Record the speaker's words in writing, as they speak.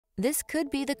This could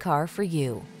be the car for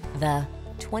you. The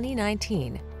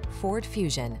 2019 Ford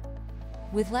Fusion.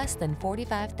 With less than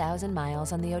 45,000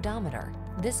 miles on the odometer,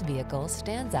 this vehicle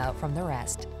stands out from the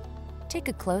rest. Take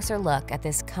a closer look at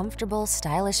this comfortable,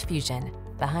 stylish Fusion.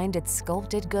 Behind its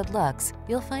sculpted good looks,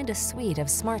 you'll find a suite of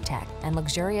smart tech and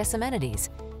luxurious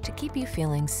amenities to keep you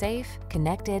feeling safe,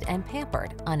 connected, and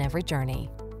pampered on every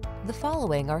journey. The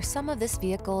following are some of this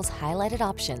vehicle's highlighted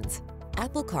options: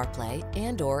 Apple CarPlay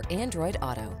and/or Android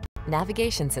Auto,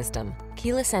 navigation system,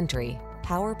 keyless entry,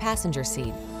 power passenger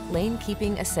seat, lane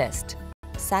keeping assist,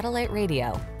 satellite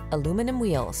radio, aluminum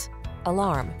wheels,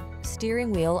 alarm,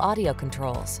 steering wheel audio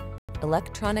controls,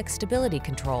 electronic stability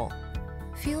control.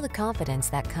 Feel the confidence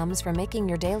that comes from making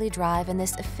your daily drive in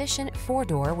this efficient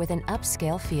four-door with an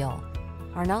upscale feel.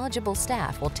 Our knowledgeable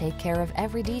staff will take care of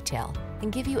every detail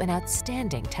and give you an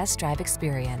outstanding test drive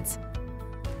experience.